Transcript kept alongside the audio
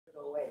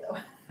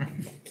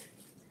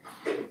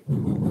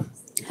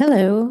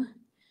Hello.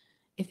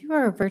 If you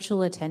are a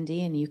virtual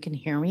attendee and you can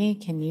hear me,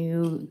 can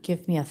you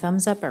give me a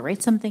thumbs up or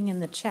write something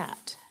in the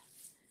chat?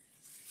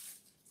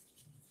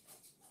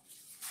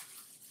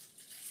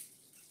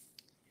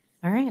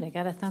 All right, I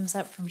got a thumbs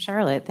up from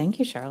Charlotte. Thank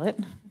you, Charlotte.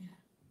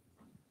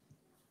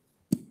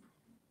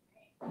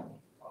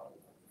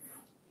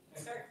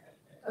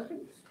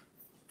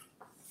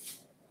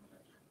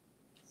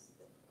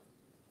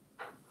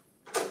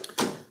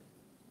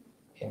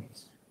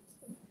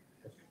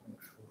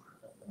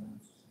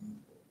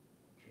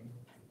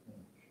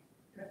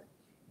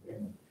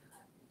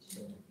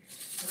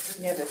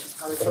 Yeah, that's just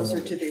probably closer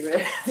to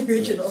the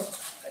original,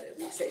 but at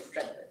least say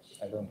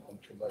Drnevich. I don't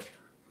want to, but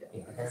yeah,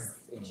 its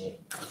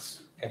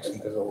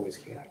accent is always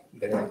here.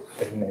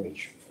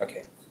 Drnevich.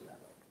 Okay.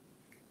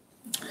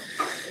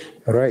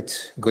 All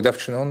right. Good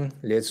afternoon.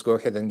 Let's go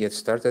ahead and get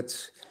started.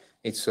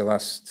 It's the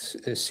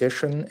last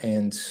session,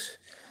 and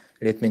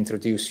let me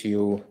introduce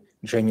you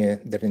Jenny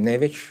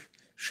Drnevich.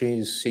 She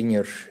is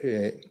senior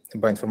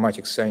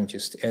bioinformatics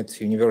scientist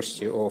at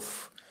University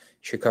of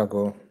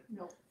Chicago.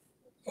 No.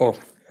 Oh,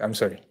 I'm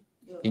sorry.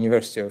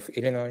 University of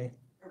Illinois.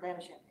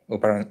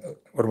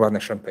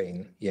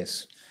 Urbana-Champaign,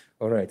 yes.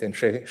 All right, and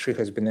she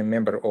has been a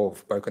member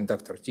of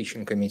Bioconductor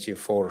teaching committee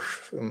for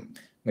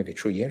maybe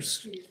 2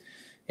 years.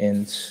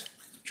 And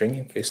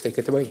Jenny, please take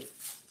it away.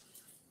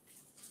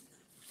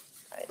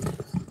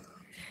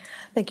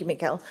 Thank you,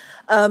 Mikhail.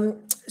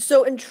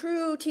 So in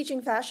true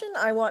teaching fashion,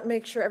 I want to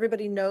make sure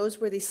everybody knows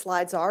where these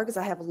slides are because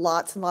I have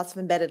lots and lots of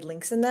embedded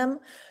links in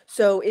them.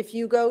 So if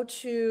you go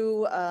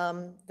to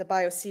the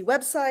BioC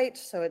website,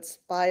 so it's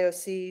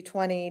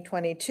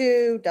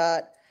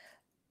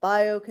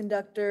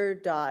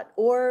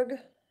bioc2022.bioconductor.org.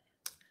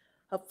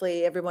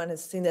 Hopefully everyone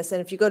has seen this.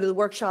 And if you go to the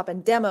workshop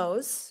and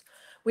demos,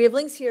 we have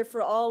links here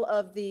for all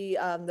of the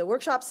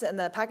workshops and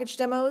the package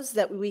demos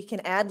that we can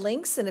add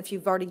links. And if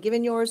you've already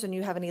given yours and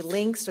you have any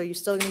links or you're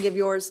still going to give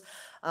yours,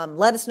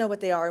 let us know what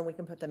they are and we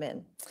can put them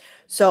in.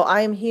 So I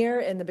am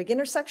here in the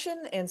beginner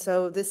section. And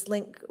so this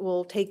link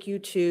will take you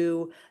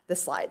to the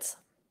slides.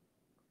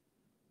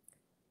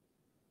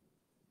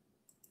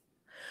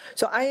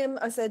 So I am,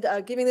 I said,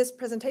 giving this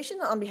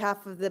presentation on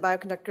behalf of the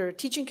Bioconductor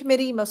Teaching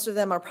Committee. Most of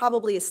them are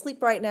probably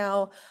asleep right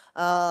now.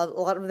 A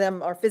lot of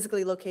them are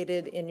physically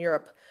located in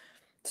Europe.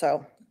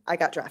 So I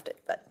got drafted,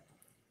 but.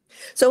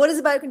 So what is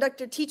a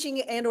bioconductor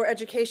teaching and or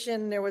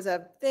education? There was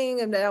a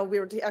thing, and now we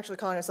were actually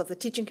calling ourselves the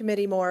teaching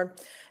committee more.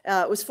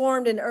 It was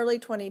formed in early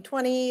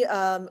 2020.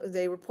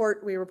 We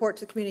report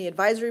to the community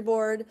advisory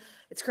board.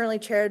 It's currently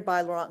chaired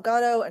by Laurent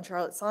Gatto and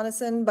Charlotte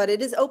Soneson, but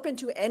it is open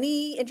to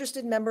any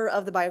interested member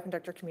of the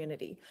bioconductor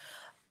community.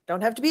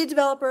 Don't have to be a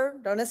developer,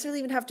 don't necessarily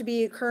even have to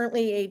be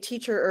currently a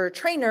teacher or a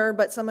trainer,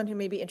 but someone who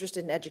may be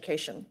interested in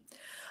education.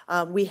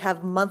 We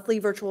have monthly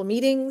virtual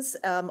meetings.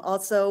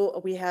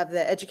 Also, we have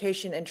the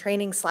education and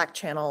training Slack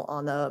channel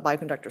on the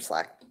Bioconductor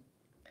Slack.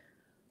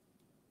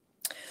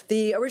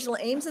 The original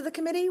aims of the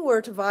committee were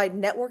to provide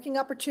networking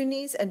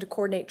opportunities and to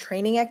coordinate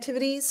training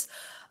activities.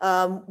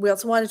 We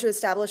also wanted to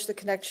establish the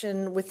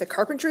connection with the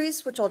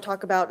Carpentries, which I'll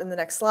talk about in the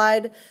next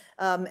slide,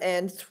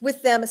 and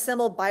with them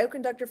assemble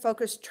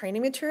bioconductor-focused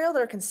training material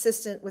that are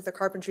consistent with the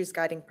Carpentries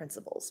guiding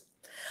principles.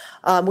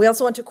 We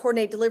also want to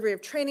coordinate delivery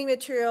of training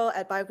material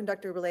at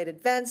bioconductor-related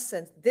events,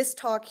 and this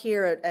talk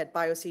here at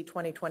BioC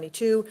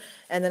 2022,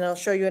 and then I'll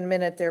show you in a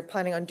minute, they're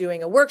planning on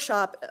doing a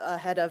workshop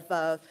ahead of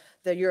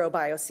the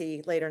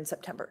Euro-BioC later in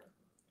September.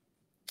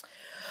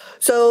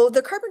 So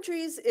the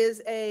Carpentries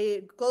is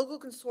a global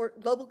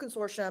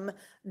consortium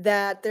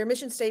that their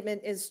mission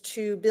statement is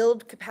to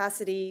build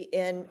capacity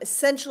in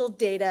essential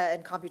data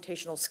and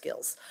computational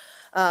skills.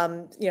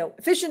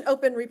 Efficient,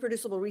 open,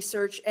 reproducible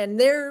research, and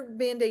their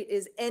mandate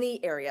is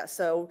any area.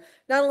 So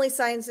not only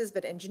sciences,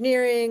 but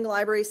engineering,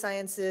 library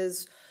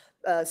sciences,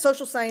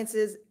 social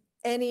sciences,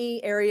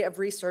 any area of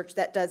research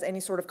that does any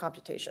sort of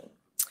computation.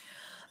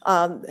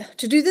 To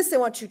do this, they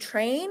want to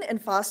train and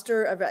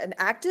foster an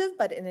active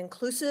but an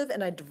inclusive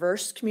and a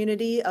diverse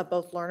community of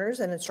both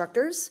learners and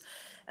instructors.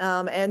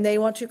 And they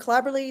want to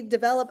collaboratively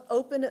develop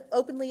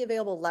openly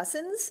available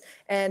lessons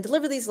and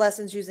deliver these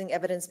lessons using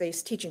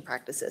evidence-based teaching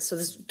practices. So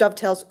this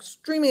dovetails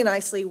extremely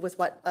nicely with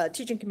what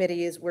teaching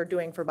committees we're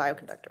doing for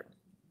Bioconductor.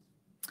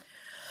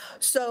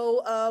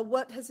 So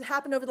what has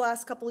happened over the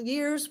last couple of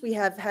years, we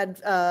have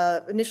had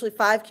initially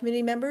 5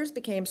 community members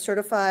became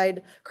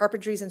certified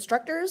Carpentries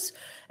instructors,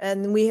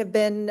 and we have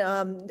been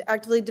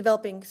actively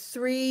developing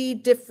 3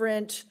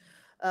 different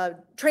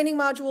training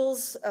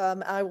modules.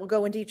 I will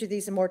go into each of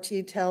these in more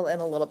detail in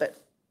a little bit.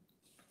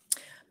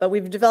 But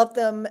we've developed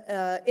them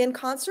in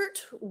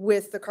concert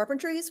with the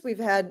Carpentries. We've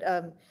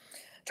had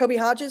Toby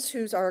Hodges,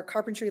 who's our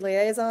carpentry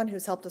liaison,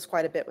 who's helped us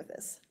quite a bit with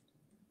this.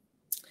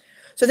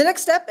 So the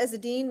next step, as the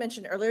dean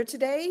mentioned earlier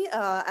today,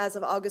 as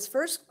of August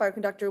 1st,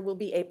 Bioconductor will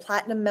be a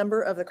platinum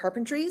member of the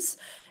Carpentries.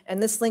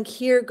 And this link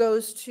here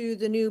goes to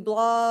the new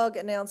blog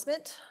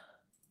announcement.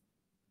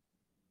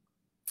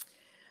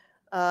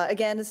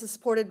 Again, this is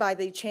supported by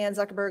the Chan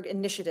Zuckerberg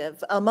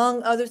Initiative.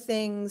 Among other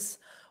things,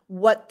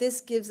 What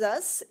this gives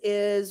us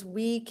is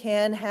we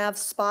can have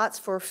spots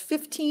for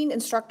 15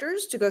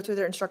 instructors to go through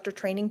their instructor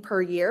training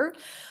per year.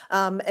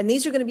 And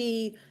these are going to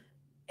be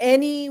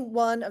any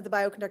one of the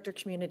bioconductor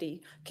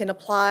community can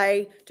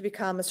apply to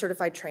become a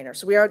certified trainer.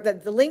 So we are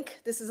the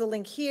link, this is a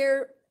link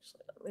here.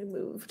 Let me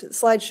move to the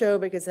slideshow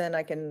because then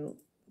I can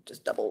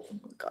just double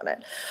click on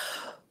it.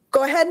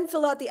 Go ahead and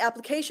fill out the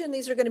application.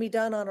 These are going to be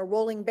done on a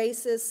rolling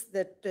basis.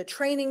 The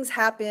trainings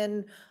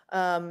happen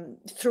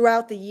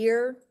throughout the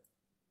year.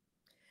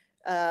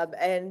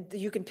 And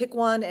you can pick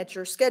one at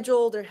your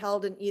schedule. They're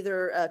held in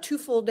either a 2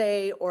 full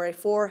day or a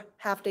 4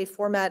 half-day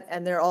format,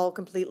 and they're all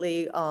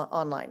completely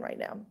online right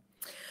now.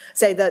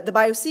 Say the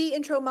BioC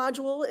intro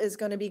module is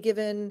going to be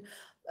given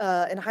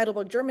in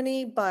Heidelberg,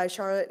 Germany by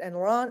Charlotte and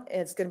Laurent.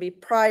 It's going to be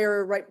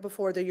right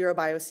before the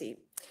EuroBioC.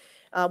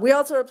 We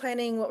also are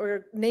planning what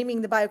we're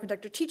naming the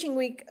Bioconductor Teaching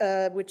Week,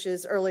 which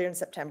is earlier in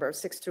September,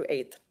 6th through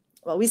 8th.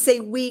 Well, we say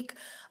week.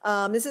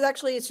 This is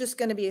actually, it's just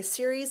going to be a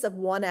series of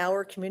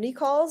 1-hour community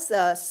calls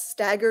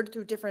staggered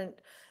through different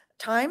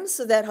times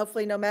so that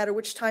hopefully no matter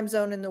which time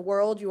zone in the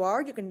world you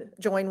are, you can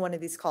join one of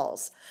these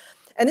calls.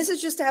 And this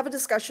is just to have a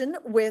discussion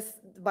with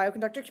the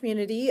bioconductor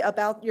community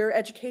about your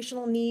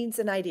educational needs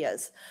and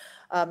ideas.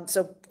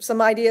 So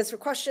some ideas for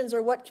questions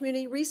are, what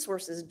community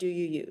resources do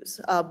you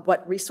use?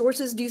 What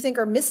resources do you think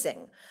are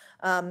missing?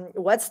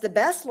 What's the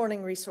best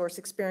learning resource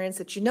experience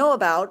that you know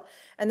about?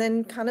 And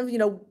then kind of,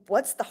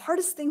 what's the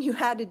hardest thing you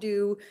had to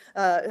do,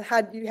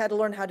 had to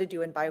learn how to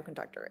do in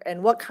bioconductor?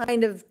 And what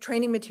kind of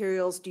training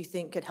materials do you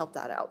think could help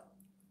that out?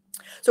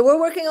 So we're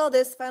working all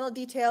this, final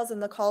details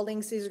and the call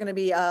links. These are going to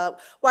be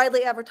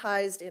widely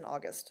advertised in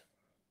August.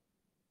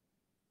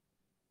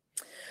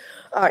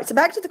 All right, so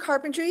back to the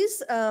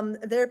Carpentries,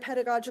 their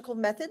pedagogical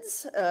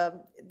methods.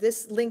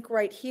 This link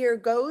right here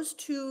goes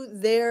to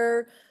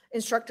their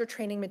instructor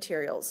training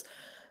materials.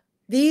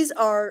 These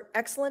are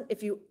excellent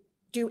if you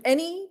do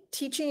any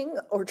teaching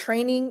or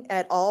training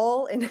at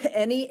all in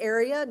any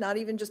area, not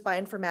even just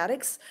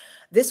bioinformatics.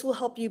 This will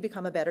help you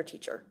become a better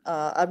teacher.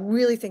 I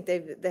really think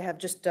they have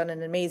just done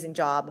an amazing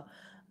job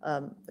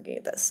looking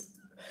at this.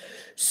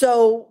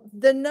 So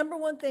the number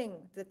one thing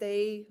that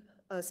they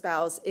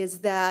espouse is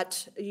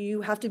that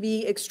you have to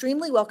be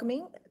extremely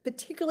welcoming,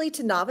 particularly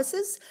to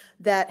novices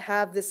that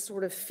have this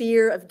sort of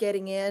fear of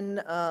getting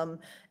in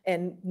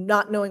and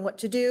not knowing what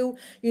to do.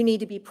 You need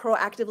to be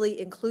proactively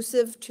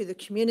inclusive to the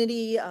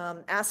community,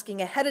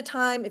 asking ahead of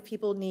time if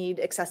people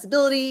need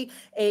accessibility,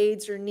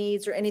 aids or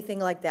needs or anything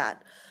like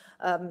that.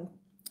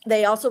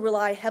 They also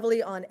rely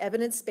heavily on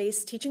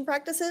evidence-based teaching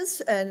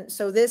practices. And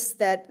so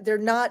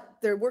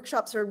their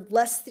workshops are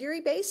less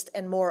theory-based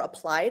and more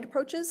applied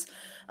approaches,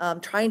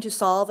 trying to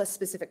solve a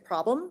specific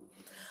problem.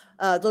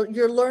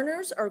 Your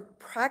learners are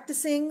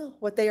practicing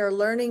what they are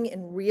learning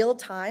in real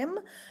time.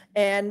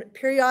 And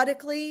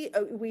periodically,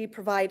 we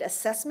provide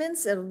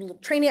assessments and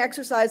training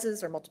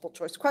exercises or multiple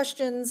choice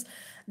questions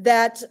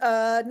that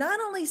not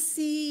only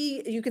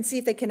you can see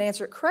if they can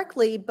answer it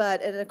correctly,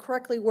 but in a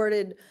correctly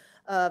worded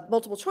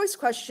multiple choice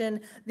question,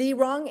 the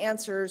wrong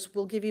answers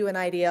will give you an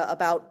idea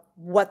about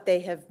what they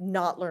have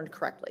not learned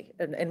correctly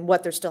and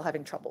what they're still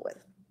having trouble with.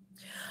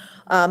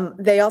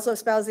 They also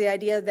espouse the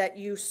idea that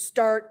you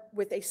start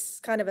with a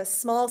kind of a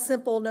small,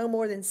 simple, no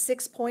more than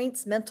 6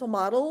 points mental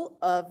model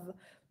of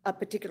a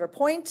particular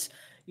point.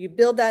 You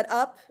build that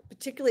up,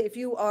 particularly if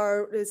you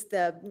are,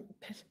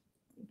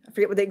 I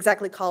forget what they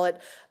exactly call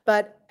it,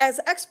 but as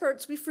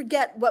experts, we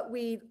forget what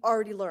we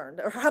already learned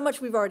or how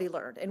much we've already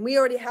learned. And we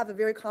already have a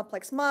very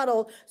complex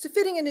model. So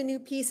fitting in a new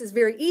piece is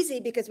very easy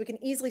because we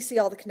can easily see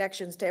all the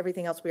connections to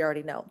everything else we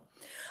already know.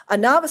 A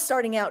novice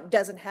starting out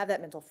doesn't have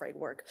that mental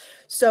framework.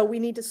 So we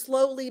need to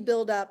slowly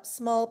build up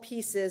small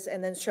pieces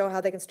and then show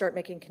how they can start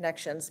making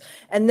connections.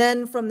 And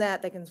then from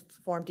that, they can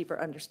form deeper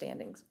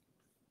understandings.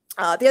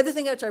 The other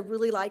thing which I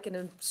really like and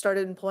have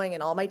started employing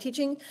in all my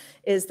teaching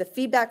is the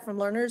feedback from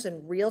learners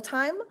in real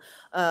time,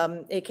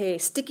 aka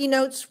sticky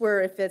notes,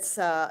 where if it's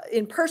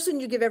in person,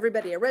 you give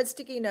everybody a red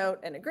sticky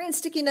note and a green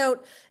sticky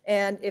note.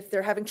 And if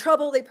they're having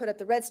trouble, they put up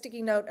the red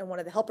sticky note and one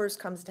of the helpers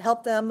comes to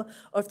help them.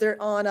 Or if they're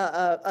on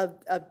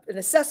an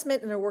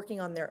assessment and they're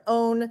working on their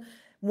own,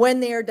 when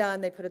they are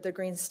done, they put up their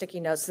green sticky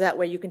notes. So that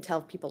way you can tell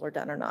if people are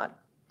done or not.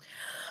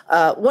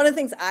 One of the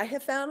things I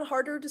have found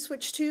harder to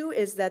switch to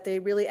is that they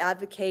really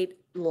advocate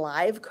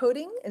live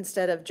coding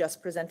instead of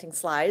just presenting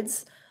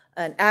slides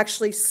and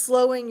actually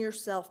slowing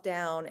yourself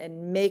down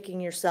and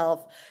making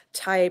yourself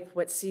type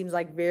what seems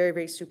like very,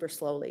 very super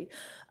slowly.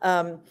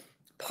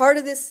 Part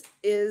of this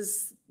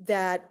is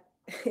that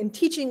in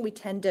teaching, we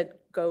tend to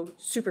go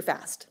super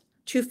fast,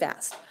 too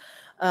fast.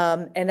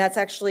 And that's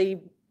actually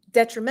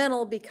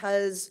detrimental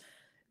because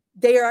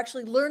they are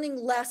actually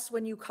learning less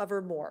when you cover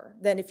more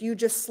than if you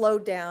just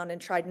slowed down and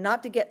tried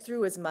not to get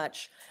through as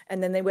much,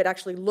 and then they would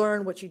actually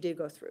learn what you did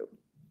go through.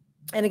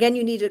 And again,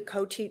 you need to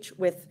co-teach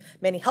with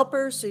many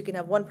helpers, so you can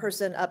have one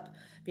person up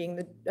being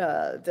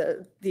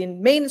the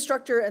main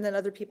instructor and then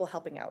other people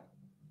helping out.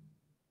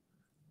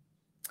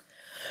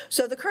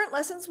 So the current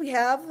lessons we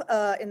have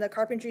in the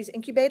Carpentries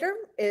incubator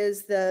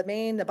is the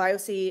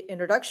BioC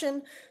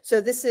introduction. So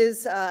this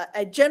is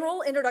a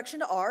general introduction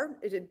to R.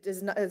 It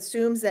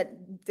assumes that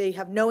they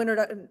have no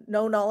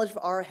knowledge of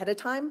R ahead of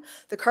time.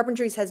 The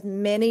Carpentries has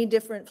many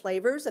different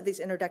flavors of these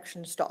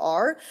introductions to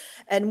R,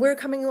 and we're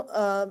coming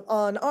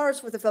on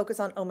ours with a focus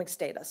on omics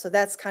data. So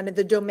that's kind of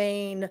the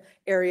domain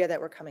area that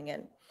we're coming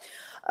in.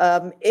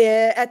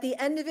 At the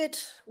end of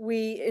it,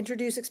 we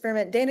introduce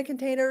experiment data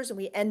containers, and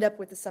we end up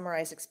with a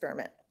summarized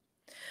experiment.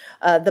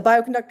 The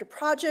bioconductor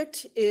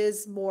project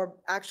is more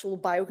actual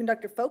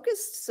bioconductor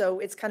focused, so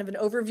it's kind of an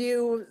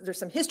overview. There's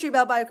some history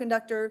about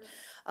bioconductor,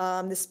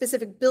 the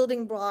specific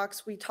building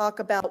blocks. We talk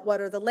about what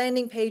are the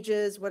landing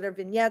pages, what are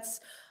vignettes,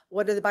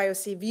 what are the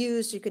BioC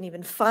views. You can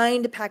even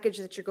find a package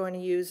that you're going to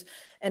use,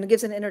 and it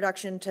gives an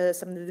introduction to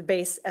some of the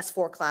base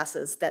S4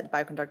 classes that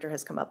bioconductor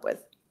has come up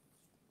with.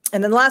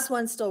 And then the last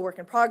one, still work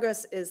in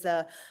progress, is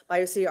the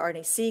BioC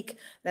RNA-seq.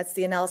 That's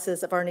the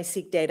analysis of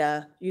RNA-seq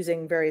data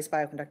using various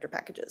bioconductor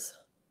packages.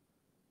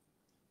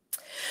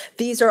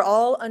 These are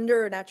all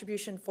under an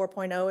Attribution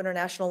 4.0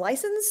 international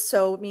license,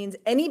 so it means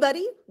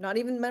anybody, not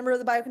even a member of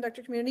the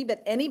bioconductor community,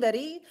 but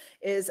anybody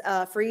is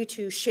free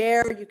to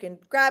share. You can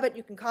grab it,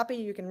 you can copy,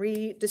 you can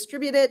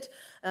redistribute it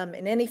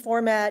in any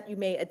format. You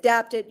may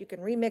adapt it, you can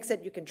remix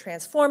it, you can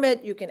transform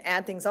it, you can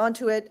add things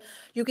onto it.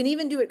 You can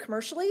even do it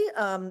commercially.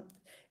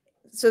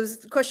 So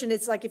the question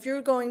is, like, if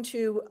you're going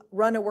to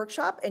run a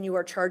workshop and you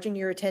are charging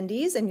your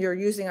attendees and you're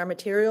using our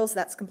materials,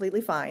 that's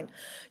completely fine.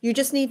 You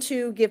just need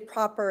to give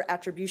proper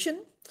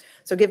attribution.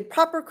 So give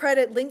proper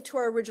credit linked to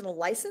our original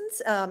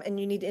license, and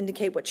you need to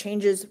indicate what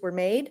changes were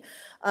made.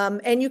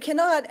 And you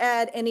cannot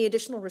add any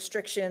additional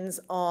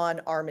restrictions on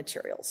our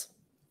materials.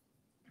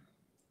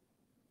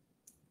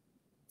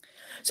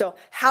 So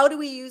how do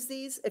we use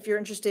these? If you're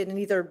interested in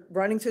either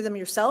running through them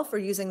yourself or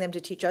using them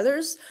to teach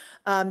others,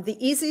 the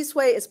easiest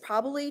way is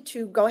probably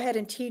to go ahead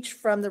and teach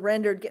from the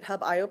rendered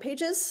GitHub IO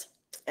pages.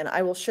 And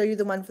I will show you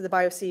the one for the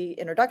BioC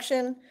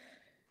introduction.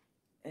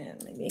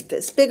 And let me make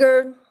this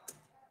bigger.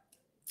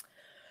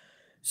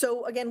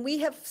 So again, we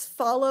have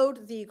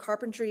followed the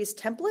Carpentries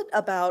template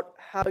about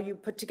how you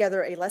put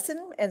together a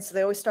lesson. And so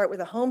they always start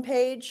with a home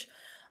page,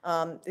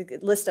 a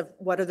list of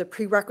what are the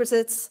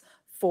prerequisites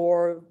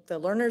for the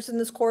learners in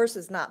this course.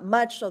 Is not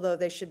much, although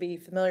they should be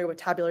familiar with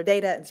tabular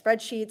data and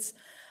spreadsheets.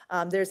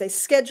 There's a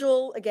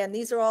schedule. Again,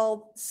 these are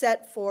all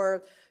set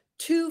for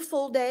 2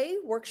 full-day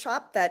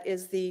workshop. That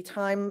is the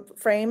time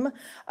frame.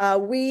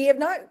 We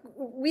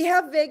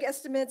have vague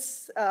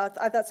estimates.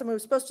 I thought someone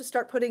was supposed to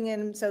start putting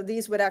in, so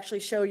these would actually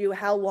show you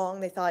how long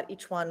they thought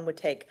each one would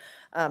take.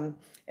 And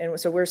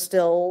so we're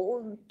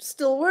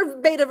we're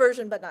beta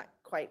version, but not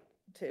quite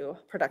to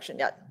production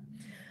yet.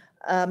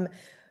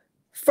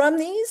 From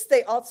these,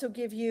 they also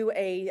give you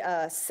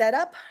a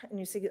setup, and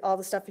you see all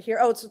the stuff here.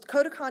 Oh, so the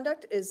code of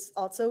conduct is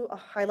also,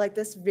 highlight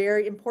this,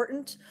 very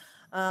important.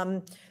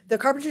 The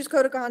Carpentries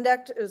Code of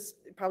Conduct is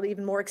probably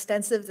even more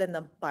extensive than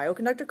the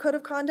Bioconductor Code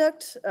of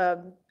Conduct.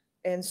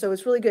 And so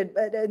it's really good.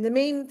 But the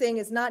main thing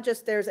is not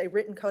just there's a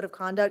written code of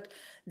conduct,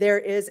 there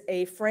is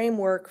a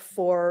framework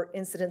for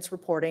incidents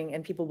reporting,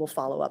 and people will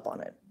follow up on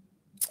it.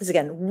 This,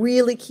 again,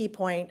 really key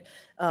point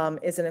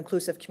is an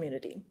inclusive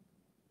community.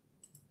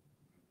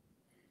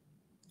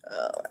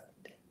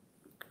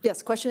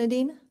 Yes, question,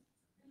 Nadine?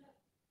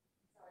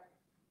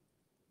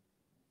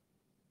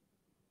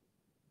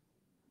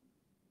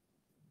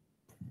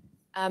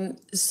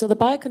 So the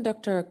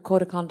Bioconductor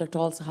Code of Conduct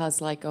also has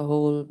like a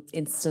whole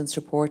instance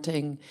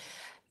reporting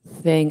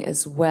thing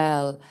as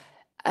well.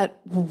 At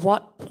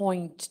what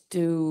point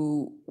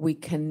do we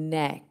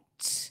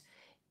connect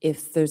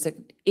if there is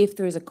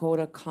a code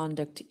of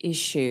conduct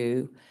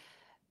issue?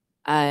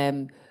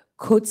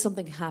 Could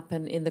something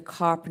happen in the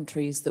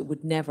Carpentries that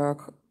would never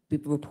be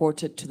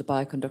reported to the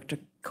Bioconductor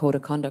Code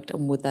of Conduct,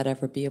 and would that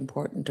ever be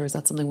important, or is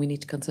that something we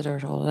need to consider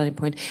at all at any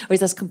point, or is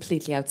that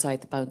completely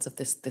outside the bounds of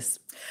this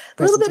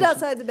a little bit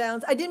outside the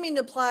bounds. I didn't mean to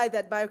imply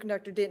that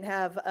Bioconductor didn't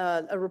have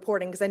a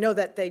reporting, because I know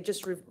that they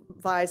just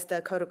revised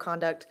the Code of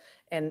Conduct,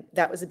 and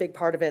that was a big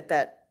part of it,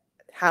 that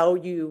how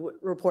you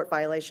report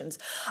violations.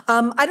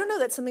 I don't know,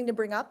 that's something to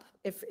bring up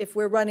if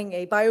we're running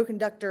a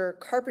Bioconductor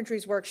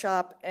Carpentries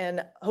workshop,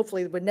 and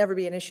hopefully it would never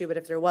be an issue, but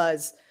if there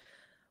was,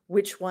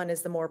 which one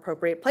is the more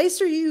appropriate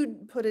place, or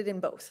you'd put it in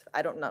both?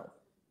 I don't know.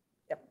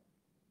 Yep.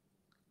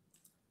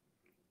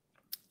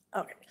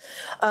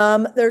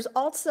 Okay. There's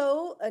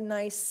also a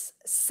nice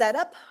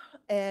setup,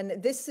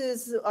 and this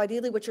is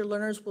ideally what your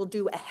learners will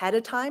do ahead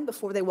of time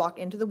before they walk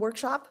into the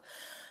workshop.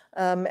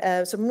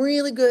 Some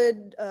really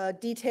good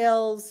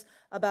details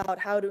about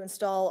how to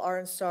install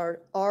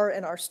R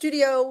and R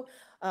Studio.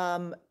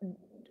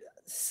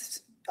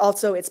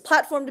 Also, it's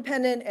platform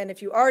dependent, and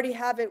if you already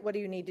have it, what do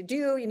you need to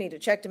do? You need to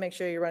check to make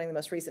sure you're running the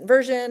most recent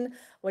version.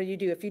 What do you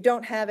do if you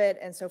don't have it?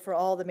 And so for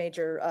all the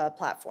major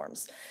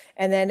platforms.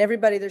 And then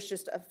everybody, there's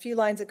just a few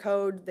lines of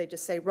code. They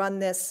just say, run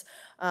this.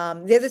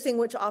 The other thing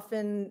which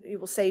often you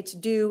will say to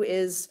do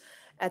is,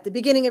 at the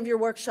beginning of your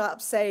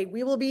workshop, say,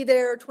 we will be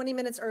there 20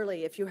 minutes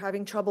early if you're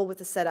having trouble with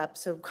the setup.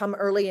 So come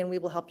early and we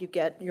will help you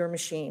get your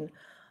machine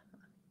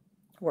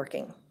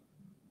working.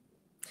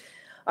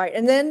 All right,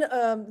 and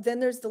then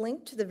there's the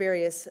link to the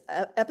various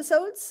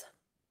episodes,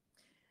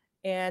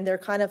 and they're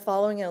kind of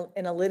following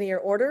in a linear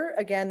order.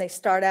 Again, they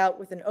start out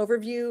with an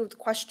overview of the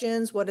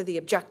questions. What are the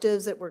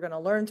objectives that we're going to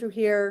learn through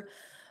here?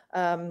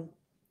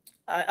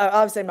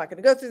 Obviously, I'm not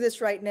going to go through this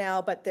right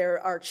now, but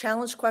there are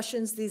challenge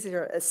questions. These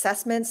are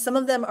assessments. Some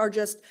of them are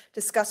just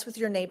discuss with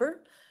your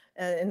neighbor.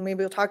 And maybe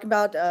we'll talk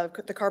about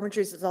the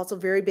Carpentries is also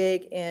very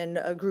big in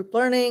group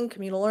learning,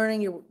 communal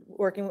learning. You're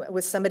working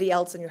with somebody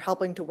else and you're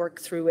helping to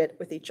work through it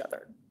with each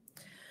other.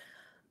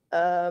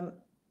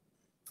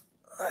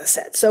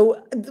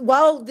 So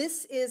while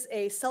this is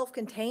a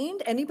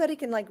self-contained, anybody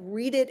can like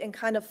read it and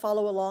kind of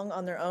follow along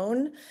on their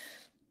own.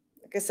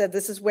 Like I said,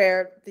 this is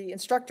where the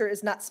instructor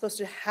is not supposed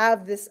to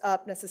have this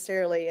up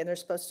necessarily, and they're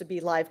supposed to be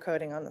live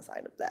coding on the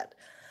side of that.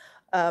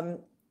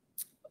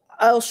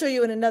 I'll show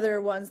you in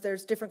another ones,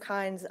 there's different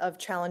kinds of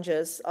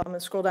challenges. I'm going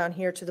to scroll down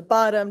here to the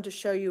bottom to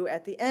show you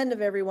at the end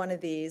of every one of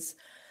these,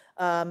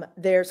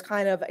 there's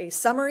kind of a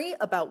summary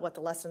about what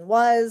the lesson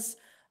was,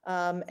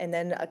 and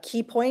then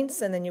key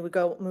points, and then you would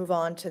move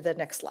on to the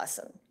next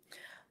lesson.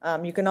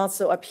 You can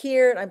also up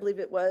here, and I believe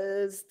it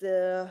was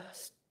the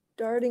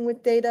starting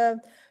with data,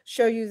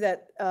 show you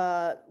that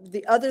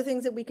the other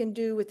things that we can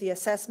do with the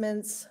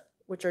assessments,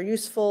 which are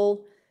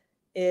useful,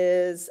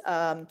 is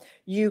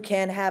you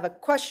can have a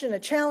question, a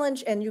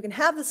challenge, and you can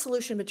have the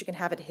solution, but you can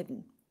have it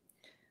hidden.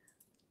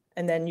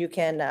 And then you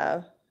can,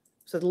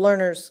 so the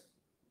learners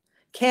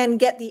can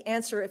get the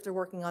answer if they're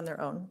working on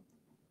their own.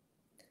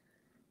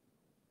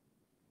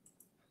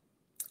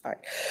 All right,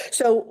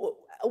 so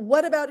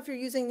what about if you're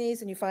using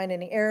these and you find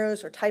any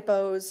errors or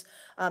typos?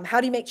 How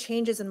do you make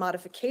changes and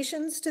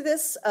modifications to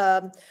this?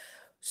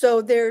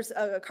 So there's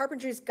a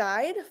Carpentries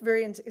guide,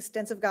 very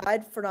extensive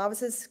guide for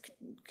novice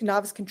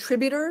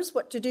contributors,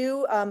 what to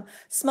do.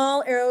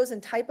 Small errors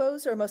and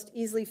typos are most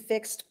easily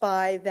fixed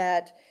by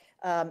that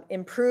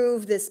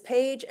improve this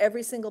page.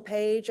 Every single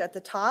page at the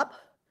top,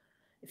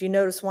 if you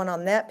notice one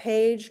on that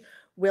page,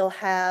 will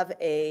have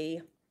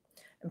a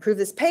improve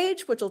this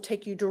page, which will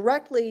take you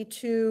directly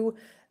to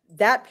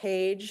that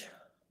page.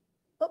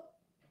 Oh,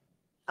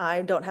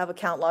 I don't have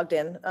account logged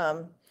in.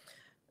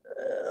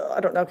 I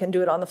don't know, can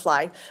do it on the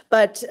fly.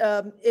 But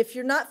if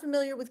you're not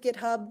familiar with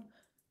GitHub,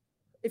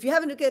 if you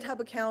have a new GitHub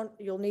account,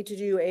 you'll need to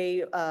do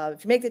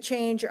if you make the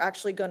change, you're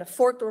actually going to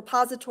fork the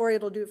repository.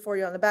 It'll do it for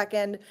you on the back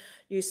end.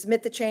 You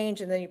submit the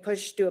change, and then you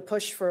do a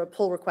push for a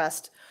pull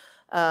request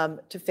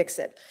to fix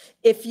it.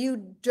 If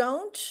you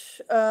don't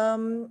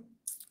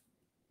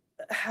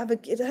have a,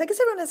 I guess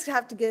everyone has to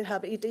have to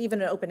GitHub to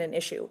even open an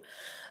issue.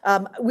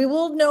 We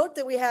will note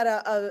that we had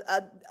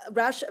a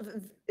rash of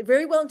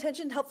very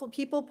well-intentioned, helpful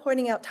people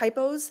pointing out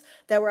typos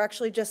that were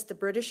actually just the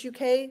British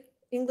UK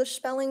English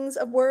spellings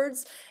of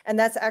words, and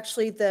that's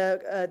actually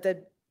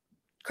the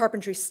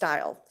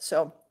Carpentries-Style.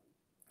 So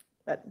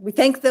but we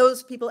thank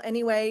those people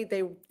anyway.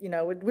 They,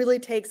 it really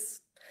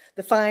takes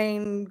the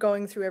fine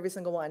going through every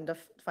single one to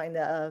find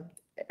the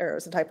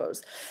errors and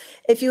typos.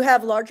 If you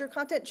have larger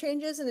content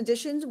changes and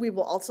additions, we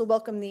will also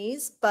welcome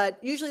these, but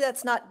usually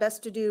that's not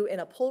best to do in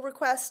a pull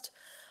request.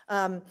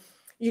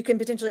 You can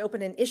potentially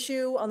open an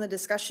issue on the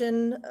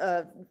discussion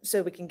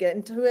so we can get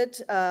into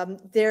it.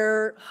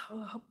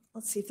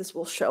 Let's see if this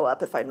will show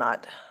up if I'm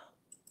not.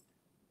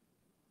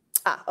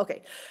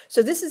 Okay.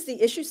 So this is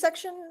the issue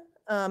section,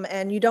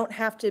 and you don't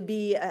have to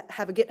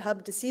have a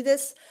GitHub to see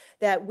this,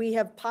 that we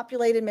have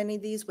populated many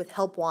of these with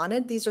help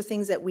wanted. These are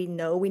things that we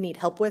know we need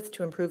help with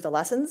to improve the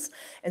lessons.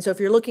 And so if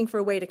you're looking for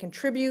a way to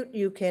contribute,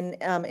 you can,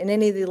 in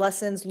any of the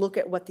lessons, look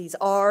at what these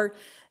are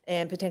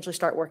and potentially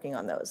start working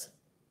on those.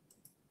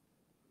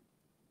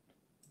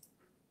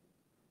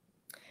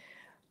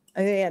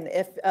 Again,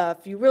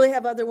 if you really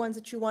have other ones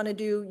that you want to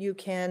do, you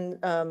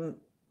can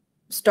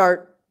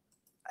start.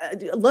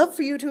 I'd love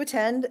for you to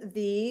attend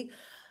the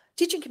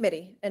teaching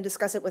committee and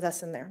discuss it with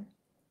us in there.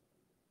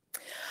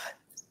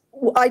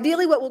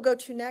 Ideally, what we'll go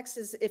to next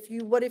is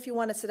what if you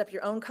want to set up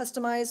your own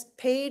customized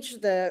page.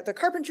 The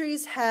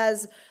Carpentries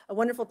has a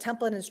wonderful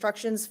template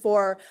instructions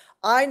for,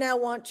 I now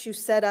want to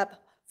set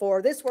up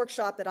for this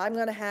workshop that I'm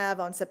going to have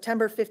on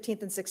September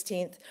 15th and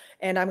 16th,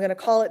 and I'm going to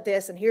call it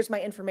this, and here's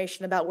my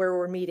information about where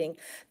we're meeting.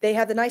 They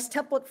have the nice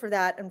template for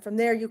that, and from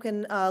there you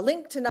can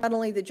link to not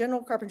only the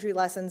general carpentry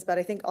lessons, but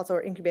I think also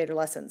our incubator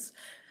lessons.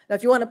 Now,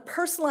 if you want to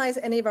personalize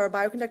any of our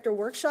bioconductor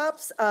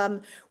workshops,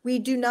 we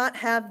do not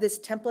have this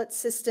template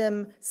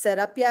system set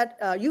up yet.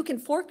 You can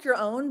fork your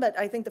own, but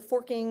I think the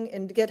forking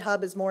in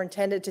GitHub is more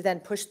intended to then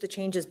push the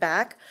changes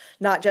back,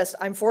 not just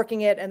I'm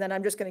forking it and then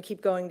I'm just going to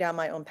keep going down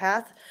my own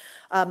path.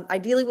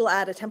 Ideally, we'll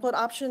add a template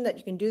option that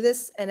you can do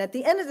this. And at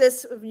the end of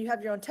this, if you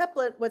have your own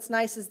template, what's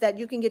nice is that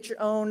you can get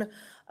your own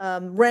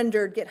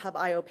rendered GitHub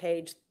IO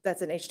page.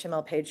 That's an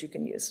HTML page you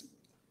can use.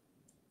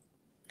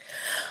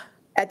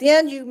 At the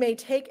end, you may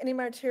take any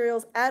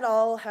materials at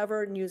all,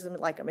 however, and use them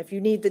like them. If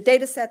you need the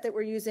data set that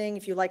we're using,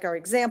 if you like our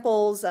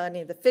examples, any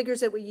of the figures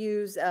that we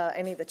use,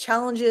 any of the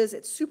challenges,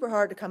 it's super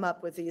hard to come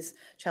up with these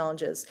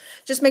challenges.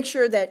 Just make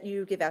sure that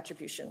you give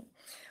attribution.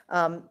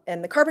 And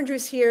the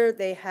Carpentries here,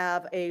 they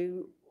have a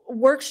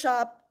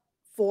workshop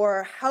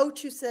for how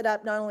to set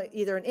up not only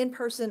either an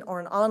in-person or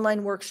an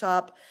online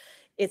workshop.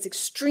 It's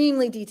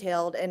extremely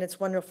detailed and it's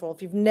wonderful.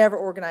 If you've never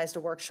organized a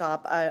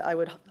workshop, I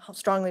would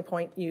strongly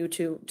point you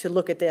to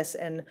look at this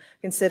and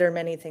consider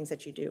many things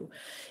that you do.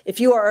 If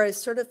you are a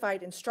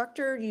certified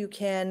instructor, you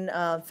can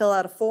fill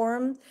out a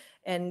form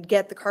and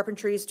get the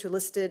Carpentries to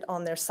list it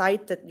on their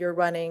site that you're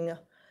running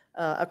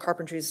a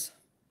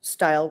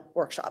Carpentries-style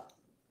workshop.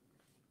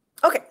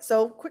 Okay,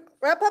 so quick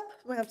wrap up.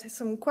 We have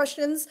some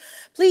questions.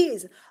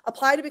 Please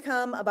apply to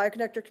become a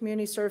Bioconductor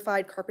Community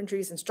Certified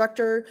Carpentries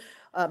instructor.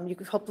 You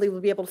could hopefully will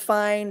be able to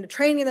find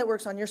training that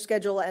works on your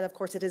schedule, and of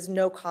course, it is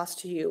no cost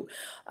to you.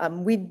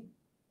 We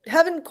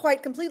haven't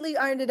quite completely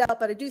ironed it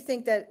out, but I do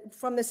think that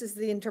from this is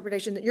the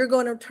interpretation that you're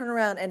going to turn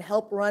around and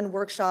help run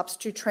workshops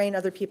to train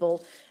other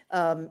people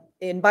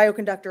in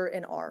Bioconductor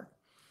and R.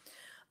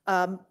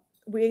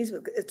 We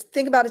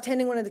think about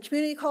attending one of the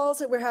community calls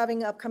that we're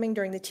having upcoming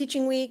during the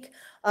teaching week,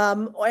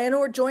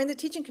 or join the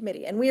teaching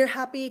committee. And we are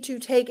happy to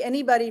take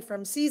anybody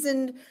from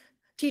seasoned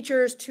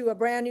teachers to a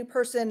brand new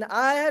person.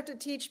 I have to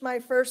teach my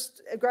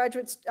first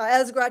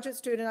as a graduate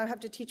student, I have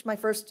to teach my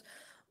first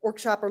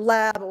workshop or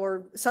lab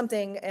or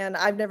something, and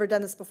I've never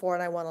done this before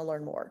and I want to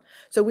learn more.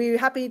 So we're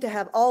happy to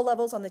have all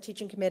levels on the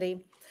teaching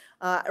committee.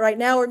 Right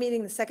now we're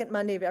meeting the second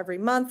Monday of every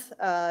month,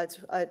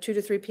 2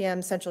 to 3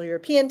 p.m. Central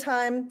European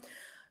time.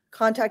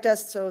 Contact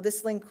us. So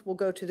this link will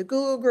go to the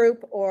Google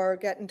group or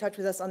get in touch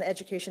with us on the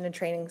Education and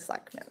Training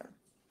Slack channel.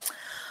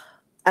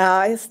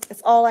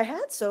 That's all I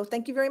had. So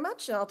thank you very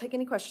much. And I'll take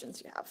any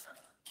questions you have.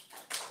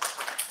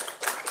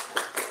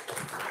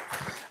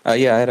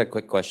 Yeah, I had a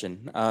quick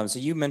question. So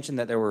you mentioned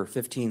that there were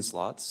 15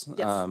 slots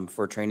Yes.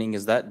 For training.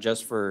 Is that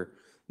just for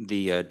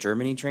the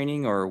Germany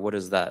training, or what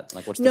is that?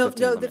 Like, what's the No,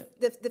 15 no,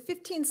 limit? the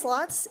 15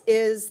 slots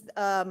is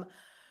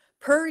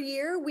per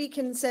year. We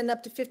can send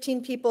up to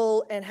 15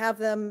 people and have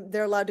them,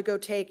 they're allowed to go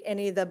take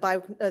any of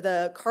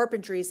the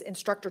Carpentries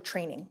instructor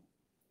training.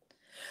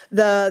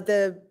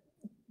 The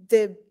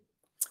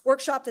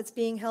workshop that's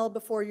being held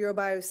before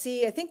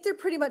Eurobio-C, I think they're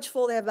pretty much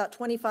full. They have about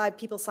 25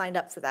 people signed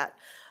up for that.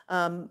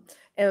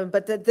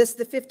 But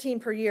the 15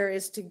 per year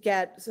is to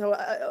get, so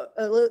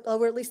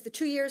over at least the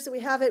 2 years that we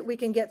have it, we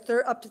can get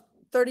up to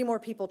 30 more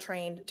people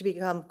trained to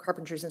become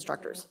Carpentries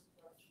instructors.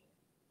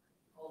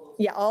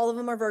 Yeah, all of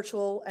them are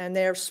virtual and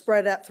they're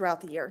spread out throughout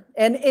the year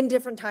and in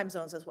different time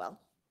zones as well.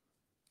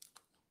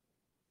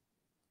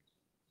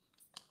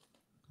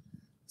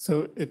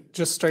 So it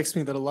just strikes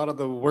me that a lot of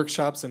the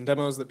workshops and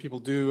demos that people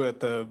do at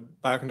the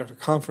Bioconductor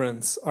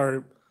conference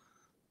are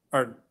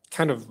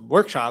kind of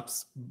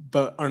workshops,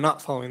 but are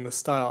not following the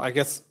style. I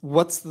guess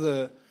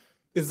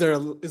is there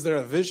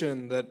a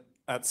vision that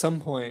at some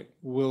point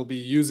we'll be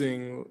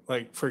using,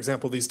 like, for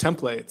example, these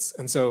templates?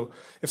 And so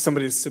if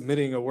somebody's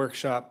submitting a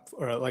workshop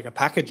or like a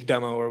package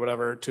demo or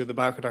whatever to the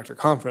Bioconductor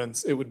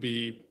conference, it would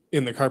be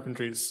in the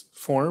Carpentries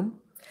form?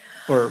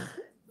 Or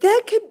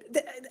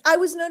I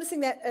was noticing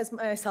that as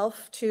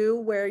myself too,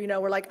 where,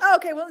 we're like, oh,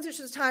 okay, well,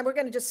 this is time. We're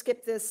going to just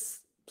skip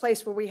this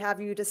place where we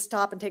have you to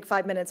stop and take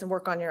 5 minutes and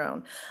work on your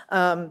own.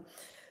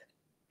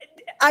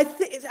 I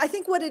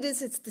think what it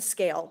is, it's the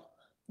scale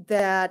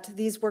that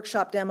these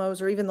workshop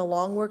demos or even the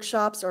long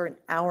workshops are an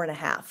hour and a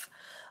half.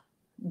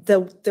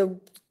 The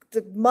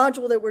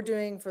module that we're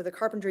doing for the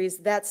Carpentries,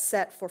 that's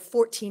set for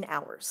 14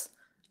 hours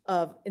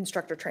of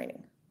instructor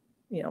training.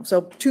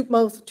 So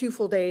two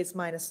full days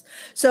minus.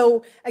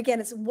 So again,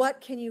 it's what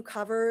can you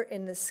cover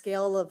in the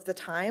scale of the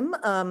time.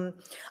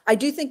 I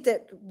do think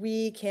that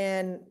we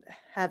can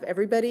have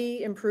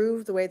everybody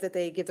improve the way that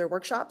they give their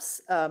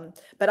workshops,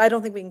 but I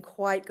don't think we can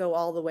quite go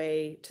all the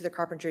way to the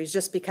Carpentries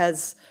just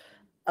because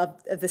of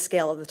the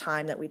scale of the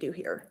time that we do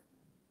here.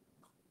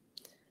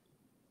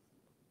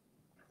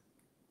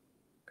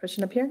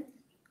 Question up here?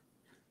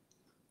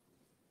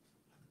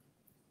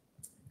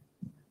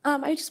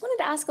 I just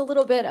wanted to ask a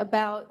little bit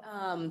about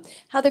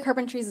how the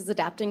Carpentries is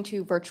adapting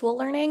to virtual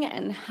learning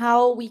and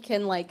how we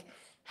can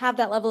have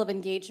that level of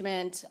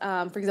engagement.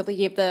 For example,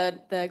 you gave the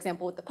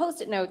example with the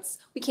Post-it notes.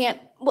 We can't,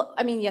 well,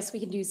 I mean, yes, we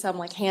can do some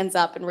hands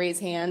up and raise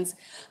hands,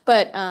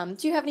 but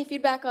do you have any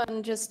feedback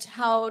on just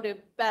how to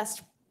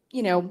best,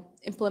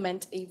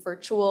 implement a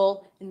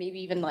virtual and maybe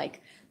even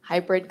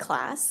hybrid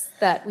class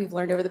that we've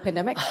learned over the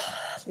pandemic?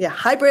 Yeah,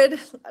 hybrid.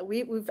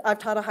 I've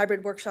taught a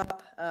hybrid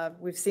workshop.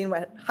 We've seen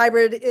what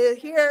hybrid is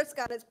here. It's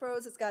got its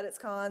pros, it's got its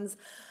cons.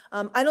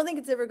 I don't think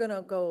it's ever going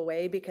to go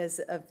away because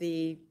of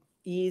the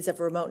ease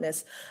of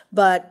remoteness.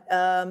 But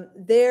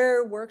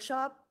their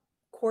workshop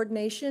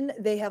coordination,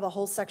 they have a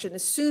whole section.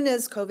 As soon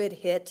as COVID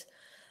hit,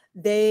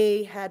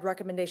 they had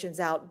recommendations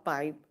out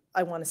by,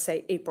 I want to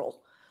say,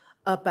 April,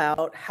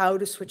 about how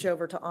to switch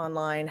over to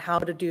online, how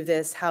to do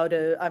this,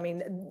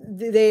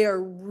 they are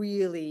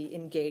really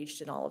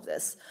engaged in all of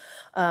this.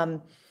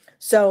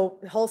 So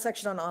the whole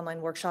section on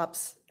online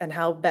workshops and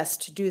how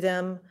best to do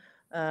them.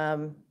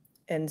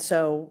 And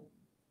so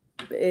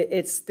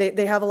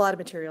they have a lot of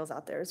materials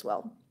out there as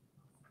well.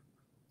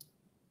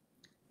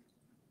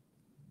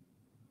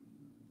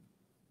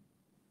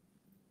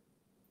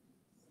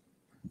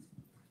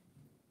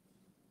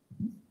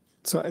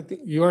 So I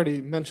think you already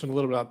mentioned a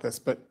little bit about this,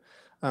 but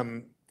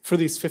for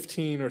these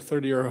 15 or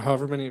 30 or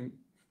however many,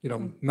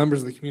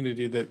 members of the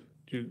community that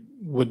you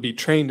would be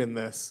trained in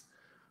this,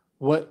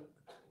 what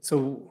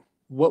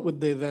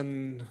would they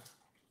then,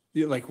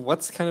 like,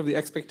 what's kind of the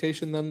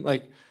expectation then?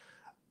 Like,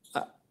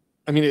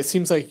 I mean, it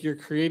seems like you're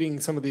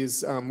creating some of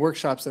these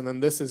workshops, and then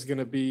this is going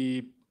to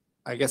be,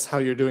 I guess, how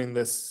you're doing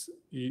this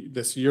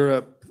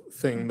Europe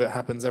thing that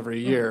happens every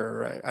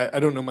year, right? I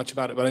don't know much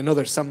about it, but I know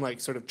there's some like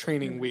sort of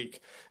training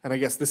week, and I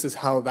guess this is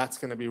how that's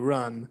going to be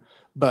run.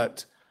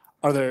 But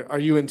are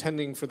you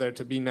intending for there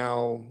to be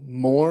now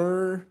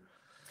more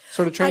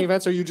sort of training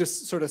events? Or are you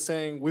just sort of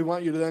saying, we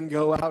want you to then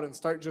go out and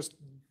start just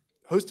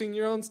hosting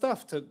your own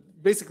stuff to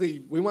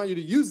basically, we want you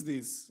to use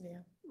these,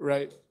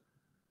 right?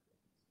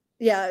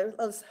 Yeah,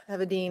 let's have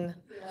a dean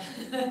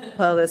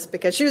follow this,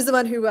 because she was the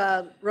one who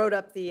wrote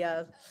up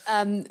the.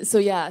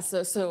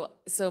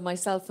 So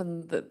myself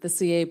and the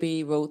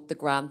CAB wrote the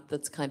grant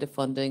that's kind of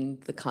funding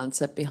the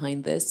concept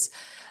behind this.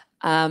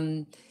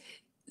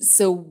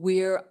 So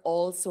we're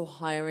also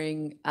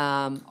hiring,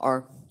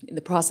 or in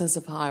the process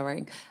of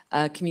hiring,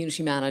 a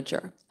community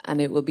manager, and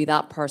it will be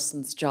that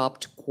person's job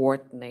to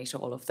coordinate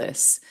all of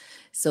this.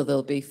 So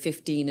there'll be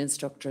 15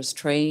 instructors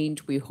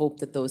trained. We hope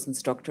that those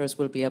instructors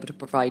will be able to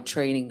provide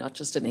training, not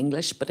just in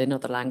English, but in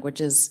other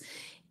languages,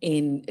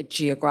 in a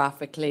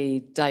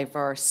geographically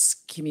diverse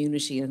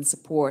community, and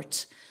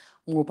support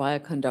more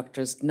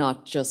bioconductors,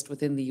 not just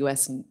within the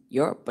US and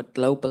Europe, but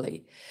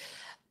globally.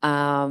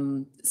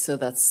 So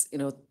that's,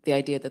 the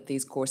idea that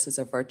these courses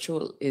are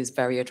virtual is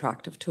very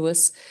attractive to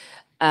us.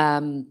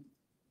 And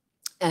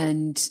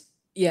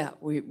yeah,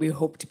 we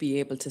hope to be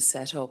able to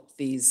set up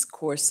these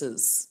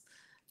courses.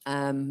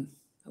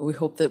 We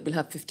hope that we'll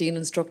have 15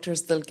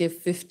 instructors. They'll give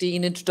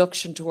 15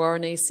 introduction to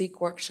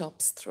RNA-seq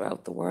workshops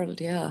throughout the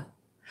world. Yeah.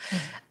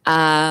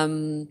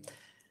 I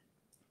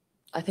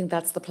think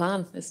that's the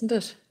plan, isn't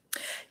it?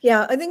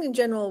 Yeah, I think in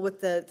general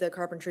with the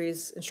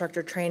Carpentries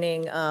instructor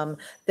training,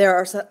 there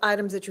are some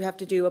items that you have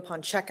to do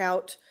upon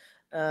checkout.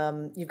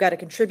 You've got to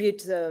contribute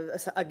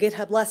to a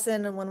GitHub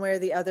lesson in one way or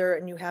the other,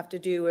 and you have to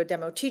do a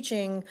demo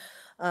teaching.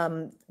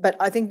 But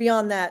I think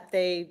beyond that,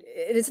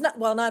 it is not,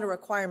 well, not a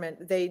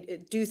requirement. They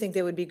do think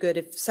they would be good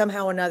if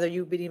somehow or another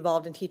you'd be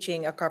involved in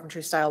teaching a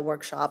Carpentry-style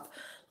workshop,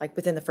 like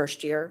within the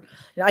first year.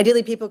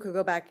 Ideally, people could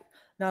go back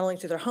not only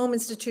to their home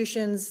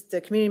institutions,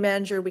 the community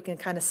manager, we can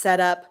kind of set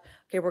up,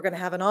 okay, we're going to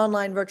have an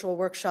online virtual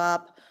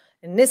workshop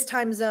in this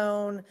time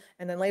zone,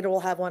 and then later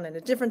we'll have one in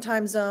a different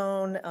time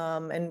zone.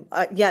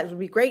 Yeah, it would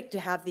be great to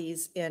have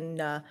these in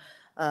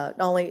not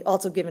only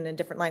also given in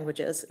different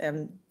languages.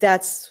 And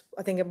that's,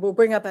 I think we'll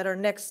bring up at our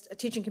next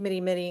teaching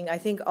committee meeting. I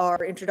think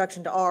our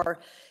introduction to R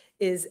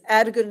is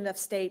at a good enough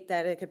state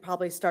that it could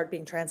probably start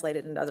being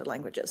translated into other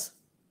languages.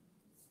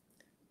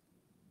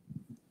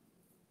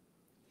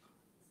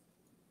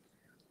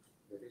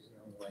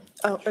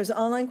 Oh, there's an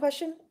online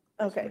question?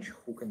 Okay.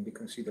 Who can be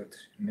considered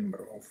a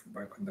member of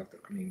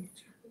bioconductor community?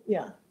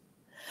 Yeah.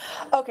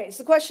 Okay,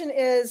 so the question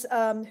is,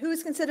 who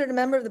is considered a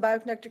member of the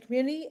bioconductor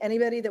community?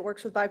 Anybody that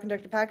works with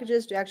bioconductor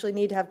packages? Do you actually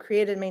need to have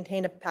created and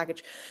maintained a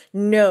package?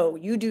 No,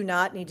 you do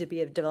not need to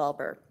be a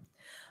developer.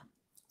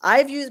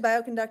 I've used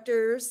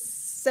bioconductors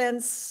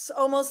since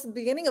almost the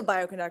beginning of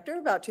Bioconductor.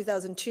 About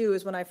 2002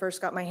 is when I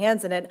first got my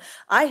hands in it.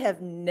 I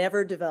have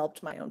never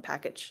developed my own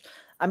package.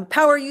 I'm a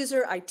power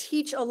user. I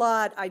teach a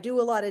lot. I do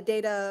a lot of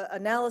data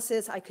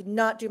analysis. I could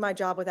not do my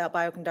job without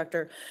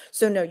Bioconductor.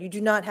 So no, you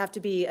do not have to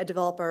be a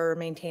developer or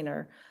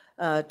maintainer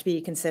to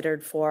be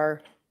considered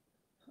for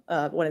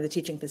one of the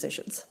teaching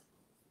positions.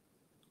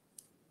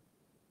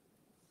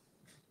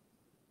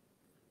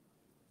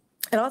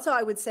 And also,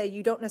 I would say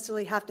you don't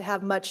necessarily have to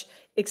have much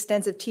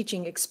extensive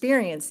teaching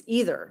experience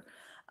either.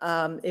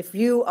 If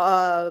you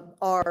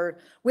are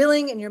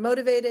willing and you're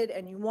motivated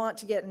and you want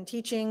to get in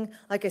teaching,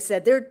 like I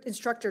said, their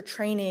instructor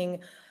training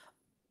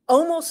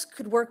almost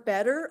could work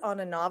better on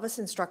a novice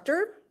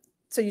instructor.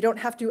 So you don't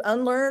have to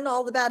unlearn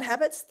all the bad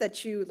habits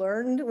that you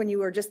learned when you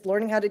were just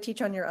learning how to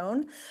teach on your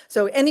own.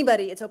 So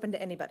anybody, it's open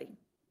to anybody.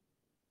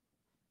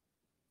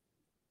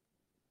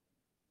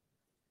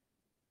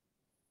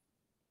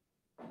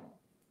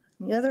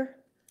 Any other?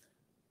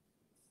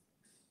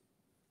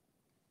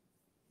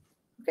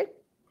 Okay.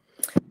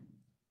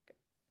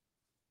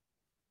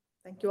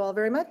 Thank you all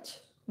very much.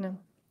 No.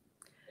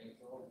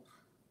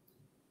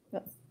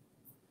 Yep.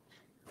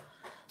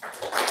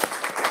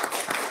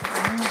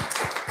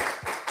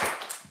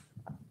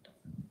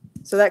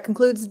 So that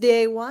concludes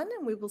day one,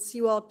 and we will see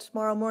you all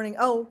tomorrow morning.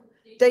 Oh,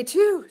 day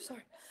two,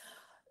 sorry.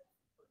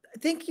 I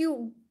think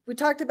we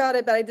talked about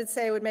it, but I did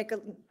say I would make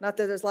not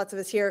that there's lots of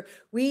us here.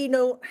 We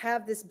don't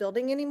have this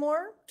building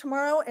anymore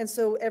tomorrow. And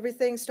so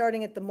everything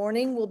starting at the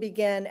morning will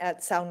begin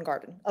at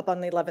Soundgarden up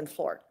on the 11th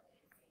floor.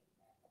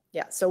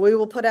 Yeah, so we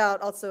will put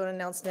out also an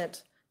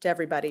announcement to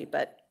everybody,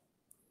 but